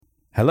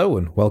Hello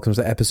and welcome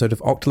to the episode of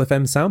Octal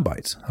FM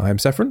Soundbites. I am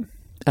Sephron.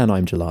 And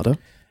I'm Gelada.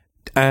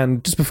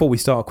 And just before we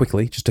start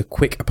quickly, just a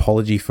quick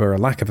apology for a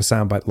lack of a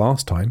soundbite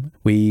last time.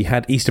 We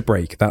had Easter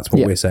break, that's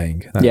what we're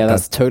saying.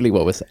 That's totally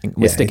what we're saying.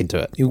 We're sticking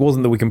to it. It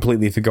wasn't that we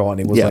completely forgotten.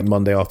 It was like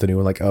Monday afternoon,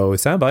 we're like, oh, a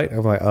soundbite?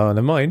 I'm like, oh,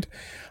 never mind.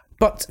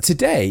 But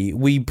today,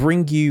 we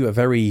bring you a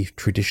very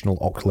traditional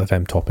Octal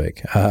FM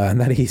topic, and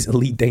that is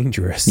Elite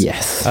Dangerous.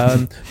 Yes.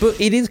 But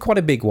it is quite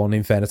a big one,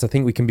 in fairness. I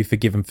think we can be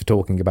forgiven for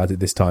talking about it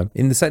this time,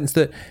 in the sense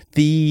that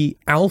the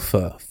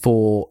alpha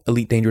for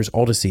Elite Dangerous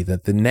Odyssey, the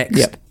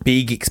next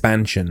big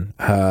expansion,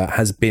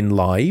 has been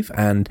live,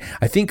 and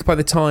I think by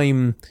the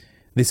time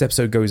this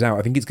episode goes out,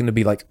 I think it's going to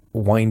be like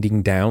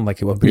winding down,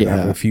 like it will be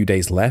have a few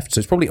days left, so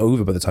it's probably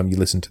over by the time you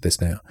listen to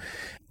this now.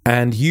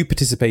 And you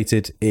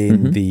participated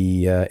in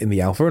the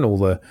alpha and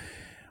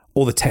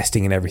all the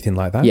testing and everything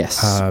like that. Yes.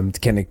 To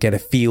kind of get a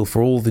feel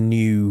for all the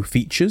new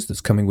features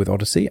that's coming with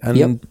Odyssey,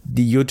 and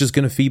you're just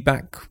going to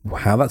feedback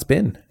how that's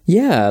been.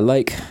 Yeah,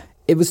 like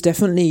it was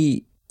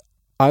definitely.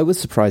 I was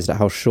surprised at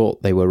how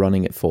short they were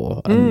running it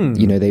for. And,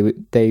 you know,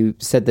 they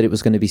said that it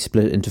was going to be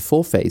split into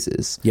 4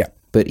 phases. Yeah.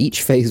 But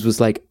each phase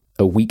was like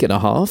a week and a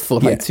half or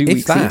like 2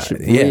 weeks each.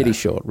 Really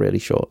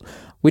short.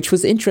 Which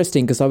was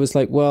interesting because I was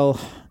like, well,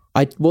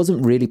 I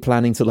wasn't really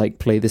planning to like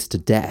play this to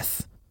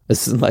death.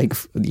 As like,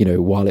 you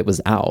know, while it was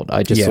out,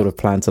 I just sort of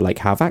planned to like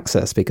have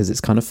access because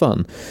it's kind of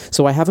fun.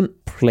 So I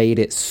haven't played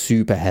it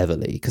super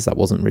heavily because that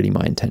wasn't really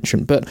my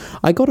intention. But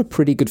I got a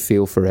pretty good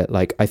feel for it.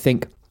 Like, I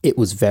think it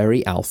was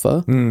very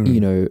alpha. You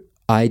know,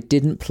 I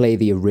didn't play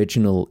the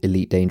original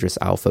Elite Dangerous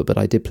alpha, but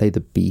I did play the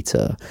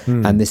beta.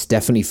 And this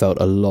definitely felt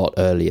a lot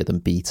earlier than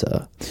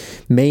beta.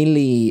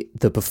 Mainly,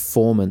 the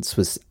performance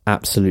was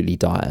absolutely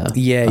dire.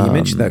 Yeah, you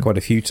mentioned that quite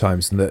a few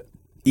times, and that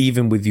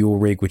even with your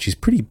rig, which is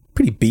pretty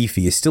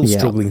beefy, is still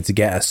struggling to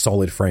get a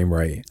solid frame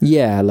rate.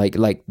 Yeah, like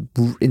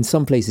in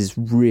some places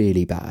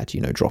really bad,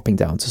 you know, dropping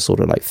down to sort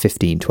of like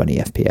 15, 20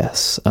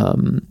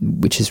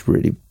 FPS, which is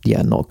really,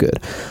 not good.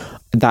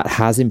 That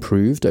has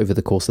improved over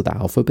the course of the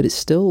alpha, but it's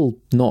still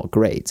not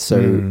great.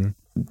 So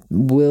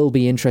we'll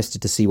be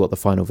interested to see what the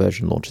final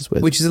version launches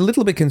with. Which is a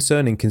little bit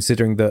concerning,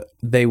 considering that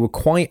they were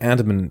quite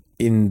adamant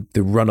in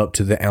the run-up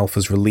to the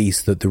alpha's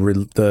release that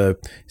the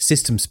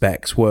system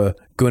specs were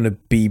going to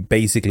be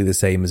basically the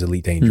same as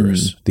Elite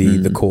Dangerous,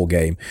 the core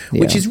game,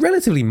 which is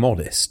relatively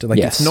modest. Like,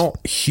 it's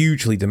not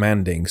hugely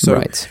demanding.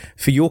 So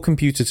for your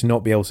computer to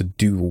not be able to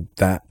do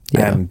that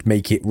and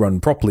make it run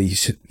properly,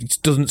 it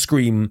doesn't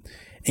scream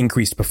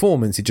increased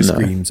performance, it just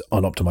screams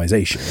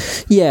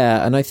unoptimization.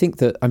 Yeah, and I think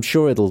that I'm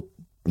sure it'll,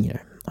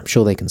 I'm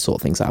sure they can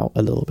sort things out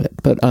a little bit.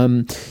 But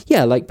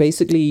like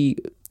basically,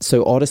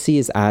 so Odyssey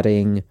is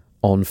adding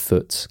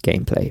on-foot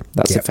gameplay.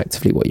 That's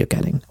effectively what you're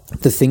getting.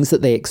 The things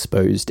that they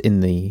exposed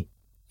in the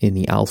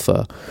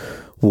alpha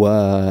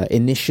were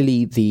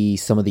initially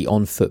some of the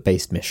on-foot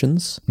based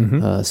missions.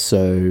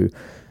 So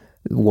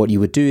what you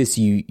would do is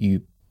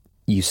you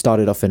start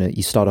off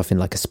in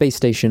like a space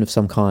station of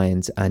some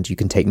kind, and you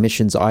can take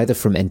missions either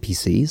from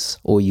NPCs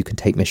or you can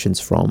take missions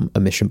from a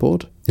mission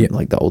board,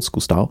 like the old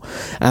school style.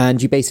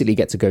 And you basically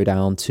get to go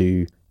down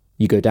to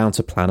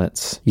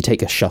planets. You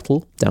take a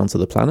shuttle down to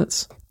the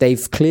planets.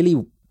 They've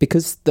clearly,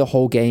 because the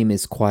whole game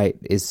is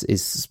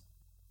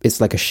it's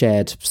like a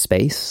shared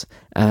space,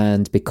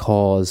 and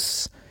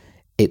because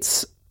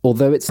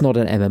although it's not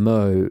an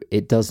MMO,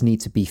 it does need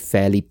to be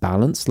fairly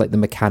balanced. Like, the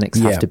mechanics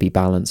have to be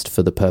balanced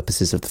for the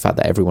purposes of the fact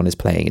that everyone is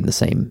playing in the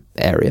same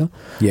area.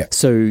 Yeah.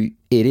 So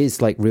it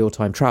is like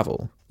real-time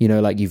travel. You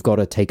know, like you've got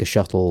to take a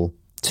shuttle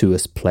to a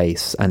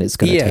place, and it's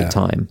going to take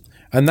time.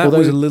 And that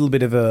was a little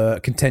bit of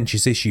a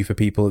contentious issue for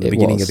people at the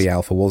beginning of the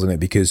alpha, wasn't it?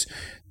 Because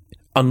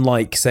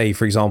unlike, say,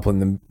 for example,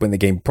 when the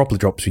game properly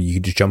drops, where you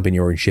could just jump in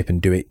your own ship and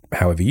do it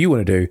however you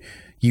want to do,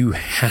 you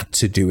had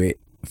to do it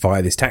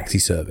via this taxi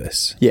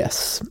service.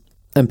 Yes.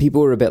 And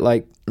people were a bit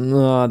like,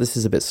 this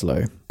is a bit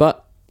slow.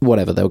 But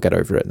whatever, they'll get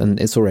over it. And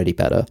it's already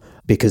better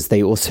because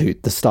the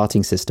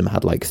starting system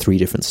had like 3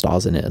 different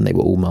stars in it, and they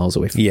were all miles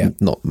away from, you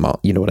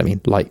know what I mean?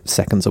 Like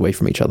seconds away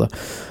from each other.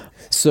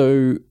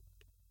 So,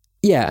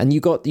 and you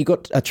got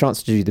a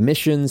chance to do the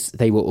missions.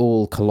 They were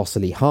all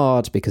colossally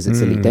hard because it's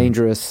Elite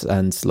Dangerous,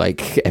 and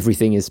like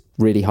everything is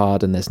really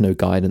hard, and there's no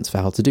guidance for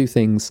how to do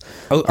things.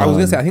 I was going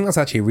to say, I think that's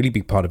actually a really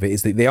big part of it,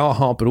 is that they are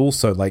hard, but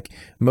also like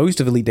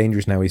most of Elite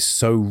Dangerous now is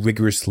so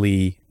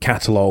rigorously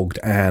catalogued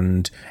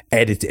and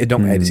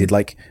edited,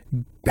 like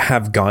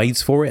have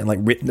guides for it and like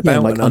written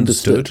about and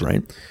understood,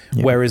 right?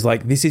 Whereas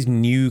like this is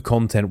new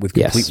content with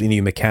completely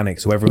new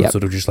mechanics, so everyone's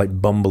sort of just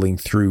like bumbling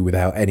through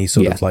without any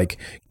sort of like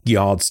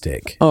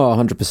yardstick.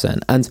 100%.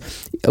 And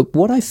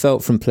what I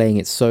felt from playing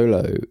it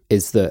solo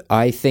is that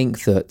I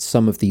think that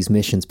some of these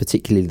missions,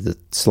 particularly the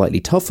slightly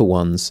tougher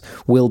ones,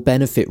 will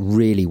benefit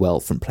really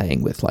well from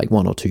playing with like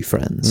 1 or 2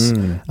 friends,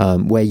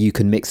 where you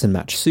can mix and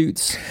match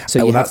suits.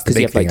 So you have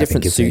like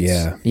different suits.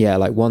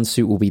 Like one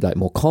suit will be like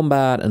more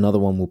combat, another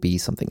one will be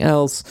something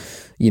else,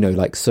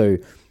 like, so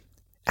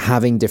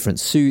having different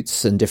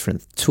suits and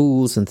different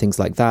tools and things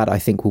like that, I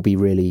think will be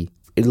really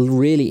it'll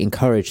really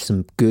encourage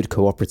some good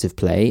cooperative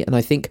play. And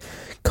I think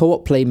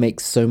co-op play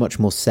makes so much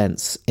more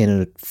sense in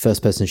a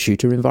first-person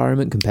shooter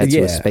environment compared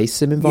to a space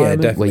sim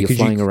environment where you're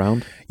flying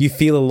around. You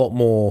feel a lot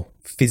more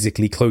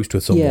physically close to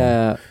someone.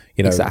 Yeah,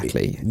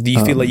 exactly.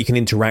 You feel like you can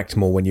interact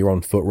more when you're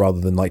on foot rather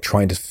than like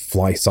trying to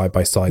fly side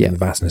by side in the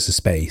vastness of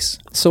space.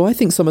 So I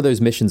think some of those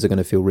missions are going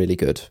to feel really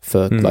good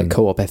for like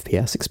co-op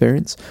FPS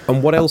experience.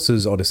 And what else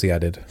has Odyssey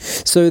added?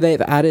 So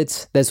they've added,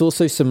 there's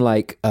also some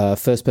like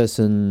first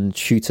person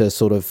shooter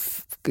sort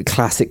of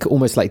classic,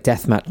 almost like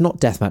deathmatch, not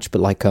deathmatch, but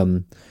like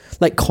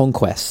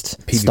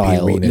Conquest PvP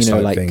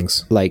style, like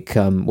things. like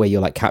where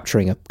you're like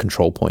capturing a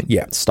control point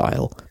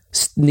style.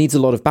 Needs a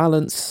lot of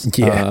balance,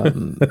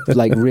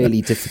 like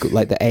really difficult,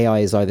 like the AI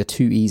is either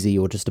too easy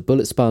or just a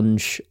bullet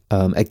sponge.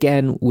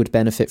 Again, would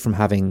benefit from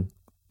having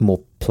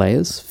more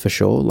players for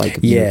sure, like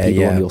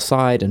people on your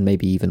side and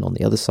maybe even on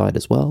the other side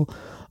as well.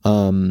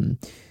 And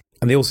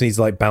they also need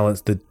to like balance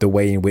the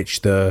way in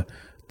which the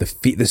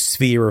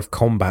sphere of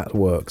combat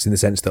works, in the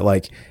sense that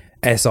like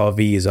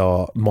SRVs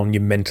are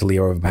monumentally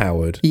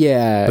overpowered.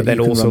 Yeah. But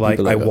then also like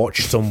I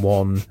watched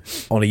someone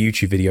on a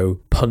YouTube video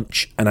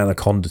punch an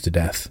anaconda to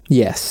death.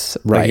 Yes,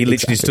 right. Like he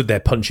literally stood there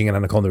punching an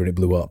anaconda and it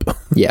blew up.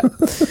 Yeah.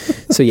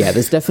 So yeah,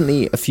 there's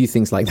definitely a few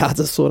things like that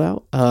to sort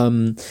out.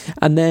 And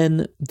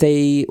then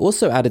they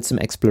also added some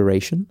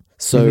exploration.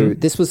 So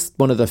this was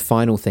one of the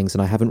final things,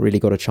 and I haven't really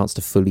got a chance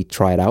to fully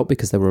try it out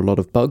because there were a lot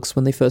of bugs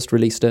when they first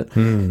released it.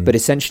 But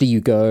essentially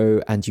you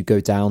go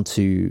down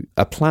to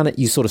a planet,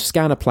 you sort of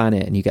scan a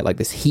planet and you get like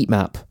this heat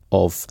map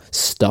of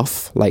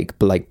stuff like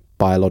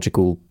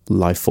biological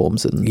life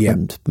forms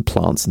and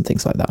plants and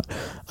things like that.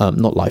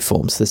 Not life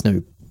forms, there's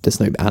no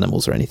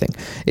animals or anything.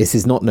 This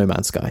is not No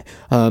Man's Sky.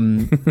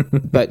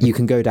 But you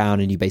can go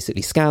down and you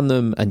basically scan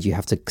them, and you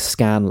have to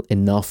scan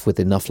enough with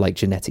enough like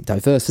genetic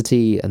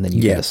diversity, and then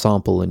you get a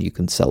sample and you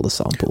can sell the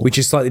sample. Which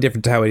is slightly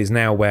different to how it is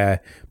now,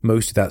 where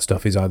most of that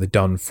stuff is either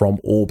done from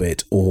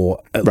orbit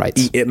or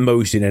at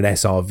most in an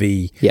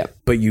SRV. Yeah.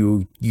 But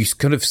you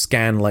kind of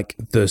scan like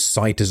the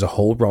site as a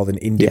whole rather than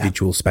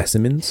individual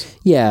specimens.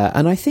 Yeah,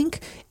 and I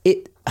think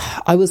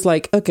I was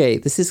like, okay,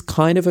 this is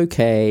kind of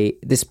okay.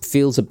 This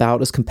feels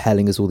about as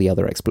compelling as all the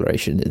other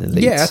exploration in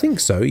Elite. Yeah, I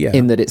think so, yeah.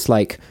 In that it's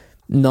like,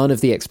 none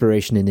of the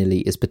exploration in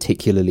Elite is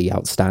particularly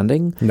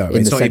outstanding. No,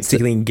 it's not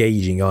particularly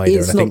engaging either.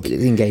 It's not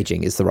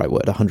engaging is the right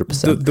word,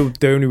 100%.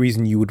 The only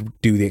reason you would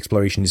do the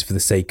exploration is for the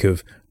sake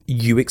of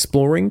you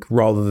exploring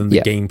rather than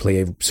the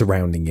gameplay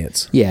surrounding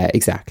it. Yeah,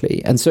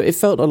 exactly. And so it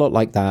felt a lot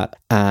like that,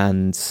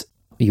 and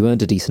you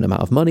earned a decent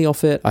amount of money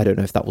off it. I don't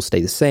know if that will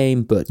stay the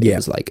same, but it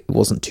was like, it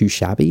wasn't too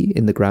shabby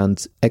in the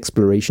grand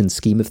exploration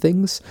scheme of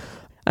things.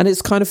 And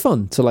it's kind of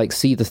fun to like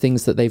see the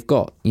things that they've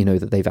got,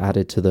 that they've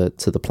added to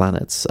the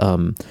planets.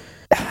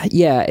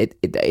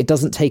 It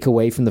doesn't take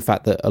away from the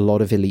fact that a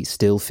lot of Elite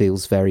still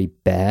feels very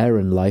bare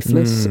and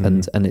lifeless,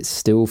 and it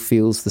still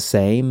feels the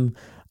same.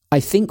 I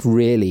think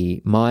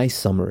really my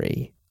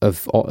summary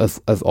of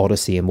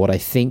Odyssey and what I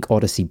think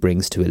Odyssey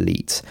brings to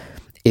Elite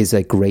is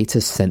a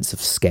greater sense of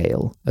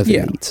scale of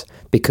Elite,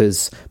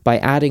 because by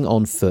adding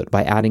on foot,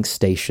 by adding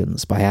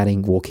stations, by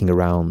adding walking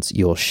around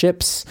your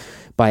ships,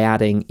 by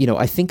adding,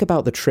 I think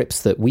about the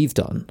trips that we've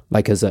done,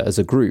 like as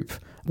a group,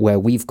 where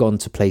we've gone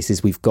to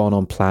places, we've gone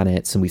on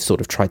planets, and we've sort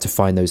of tried to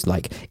find those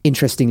like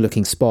interesting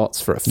looking spots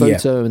for a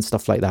photo and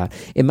stuff like that.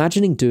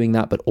 Imagining doing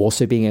that, but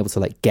also being able to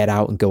like get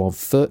out and go on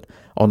foot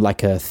on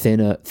like a thin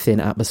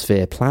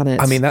atmosphere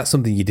planet. I mean, that's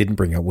something you didn't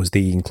bring up, was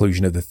the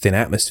inclusion of the thin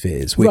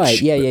atmospheres, which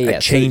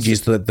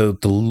changes the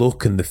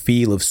look and the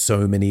feel of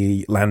so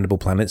many landable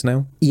planets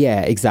now. Yeah,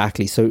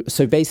 exactly. So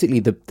basically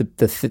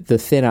the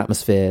thin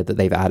atmosphere that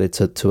they've added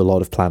to a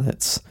lot of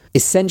planets,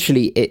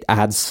 essentially it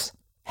adds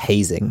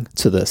hazing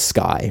to the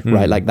sky,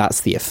 right? Like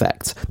that's the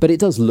effect, but it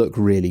does look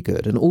really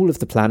good, and all of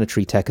the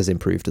planetary tech has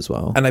improved as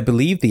well. And I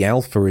believe the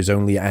alpha has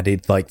only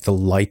added like the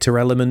lighter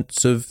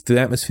elements of the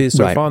atmosphere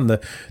so far, and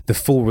the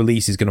full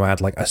release is going to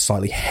add like a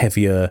slightly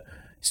heavier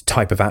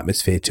type of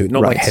atmosphere to it,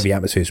 not like heavy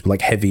atmospheres, but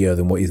like heavier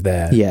than what is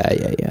there.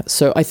 Yeah.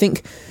 So I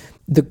think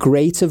the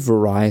greater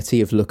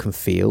variety of look and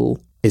feel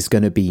is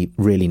going to be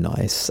really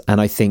nice, and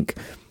I think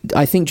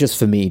just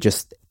for me,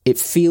 it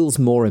feels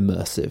more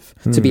immersive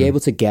to be able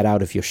to get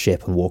out of your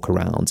ship and walk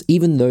around,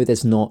 even though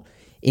there's not,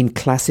 in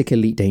classic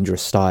Elite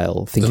Dangerous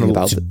style, thinking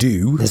about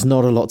there's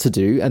not a lot to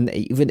do. And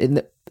even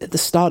at the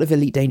start of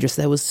Elite Dangerous,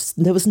 there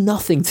was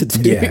nothing to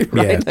do.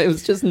 Right? There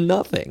was just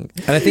nothing.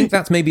 And I think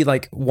that's maybe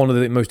like one of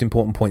the most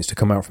important points to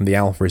come out from the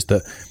alpha, is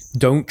that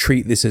don't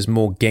treat this as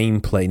more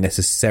gameplay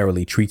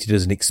necessarily. Treat it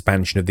as an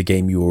expansion of the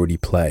game you already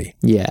play.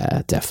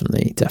 Yeah,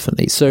 definitely.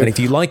 So, and if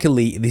you like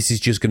Elite, this is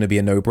just going to be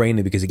a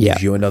no-brainer, because it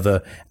gives you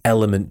another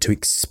element to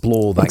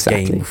explore that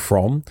game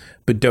from.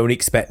 But don't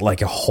expect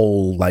like a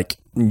whole like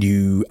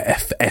new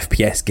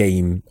FPS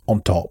game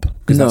on top,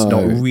 because that's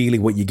not really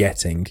what you're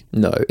getting.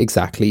 No,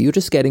 exactly. You're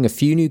just getting a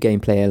few new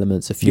gameplay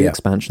elements, a few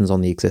expansions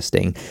on the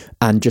existing,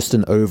 and just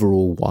an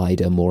overall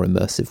wider, more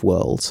immersive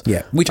world.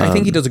 Yeah, which I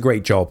think he does a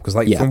great job, because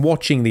from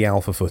watching the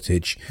alpha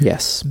footage,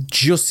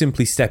 just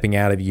simply stepping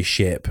out of your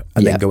ship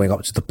and then going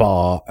up to the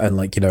bar and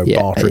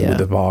bartering with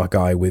the bar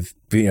guy with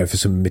for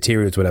some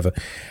materials, whatever,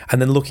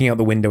 and then looking out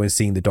the window and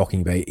seeing the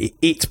docking bay,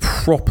 it's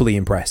properly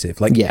impressive.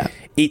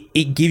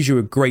 It gives you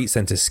a great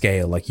sense of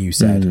scale, like you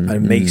said, and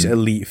it makes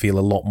Elite feel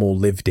a lot more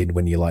lived in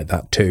when you like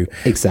that too.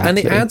 Exactly. And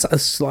it adds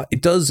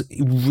it does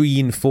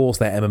reinforce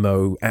that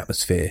MMO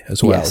atmosphere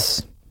as well.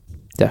 Yes,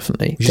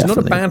 definitely. Which is not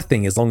a bad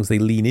thing as long as they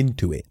lean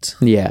into it.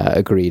 Yeah,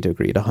 agreed,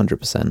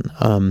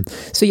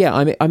 100%. So yeah,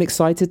 I'm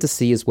excited to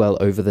see as well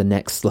over the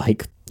next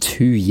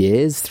 2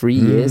 years, 3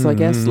 years, I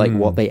guess,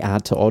 what they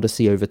add to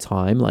Odyssey over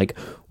time,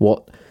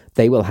 what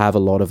they will have a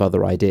lot of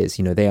other ideas.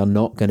 They are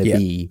not going to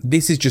be...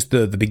 This is just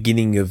the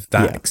beginning of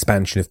that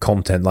expansion of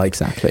content.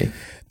 Exactly.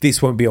 This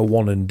won't be a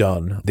one and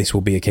done. This will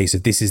be a case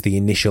of this is the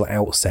initial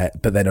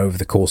outset, but then over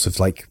the course of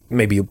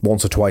maybe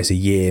once or twice a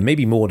year,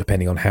 maybe more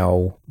depending on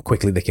how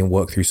quickly they can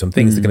work through some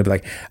things, they're going to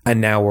be and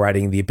now we're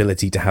adding the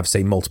ability to have,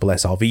 say, multiple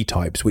SRV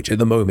types, which at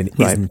the moment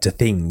isn't a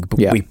thing, but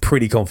we're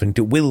pretty confident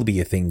it will be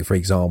a thing, for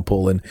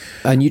example.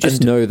 And you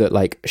just know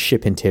that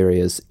ship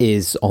interiors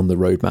is on the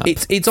roadmap.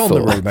 It's on the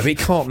roadmap. It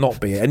can't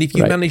not be. And if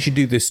you manage to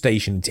do the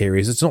station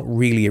interiors, it's not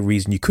really a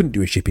reason you couldn't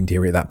do a ship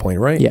interior at that point,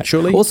 right? Yeah.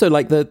 Surely. Also,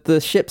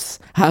 the ships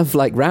have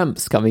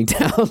ramps coming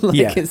down.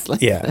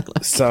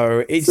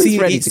 So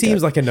it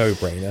seems like a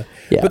no-brainer.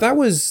 Yeah. But that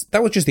was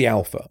just the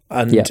alpha,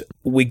 and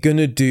we're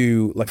gonna do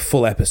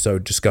full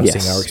episode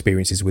discussing our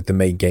experiences with the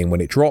main game when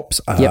it drops,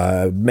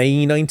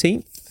 May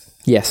 19th.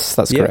 Yes,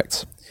 that's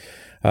correct.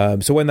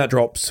 So when that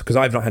drops, because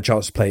I've not had a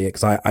chance to play it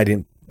because I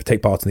didn't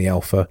take part in the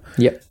alpha.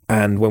 Yep.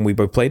 And when we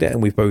both played it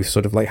and we've both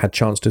had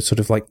chance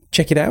to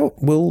check it out,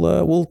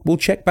 we'll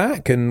check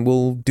back and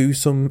we'll do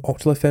some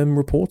Octal FM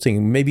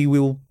reporting. Maybe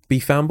we'll be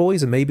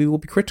fanboys and maybe we'll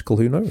be critical.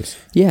 Who knows?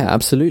 Yeah,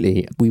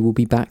 absolutely. We will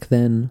be back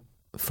then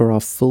for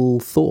our full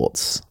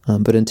thoughts.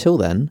 But until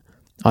then,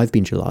 I've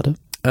been Gelada.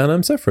 And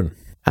I'm Sephron.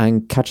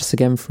 And catch us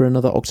again for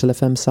another Octal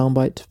FM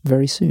soundbite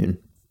very soon.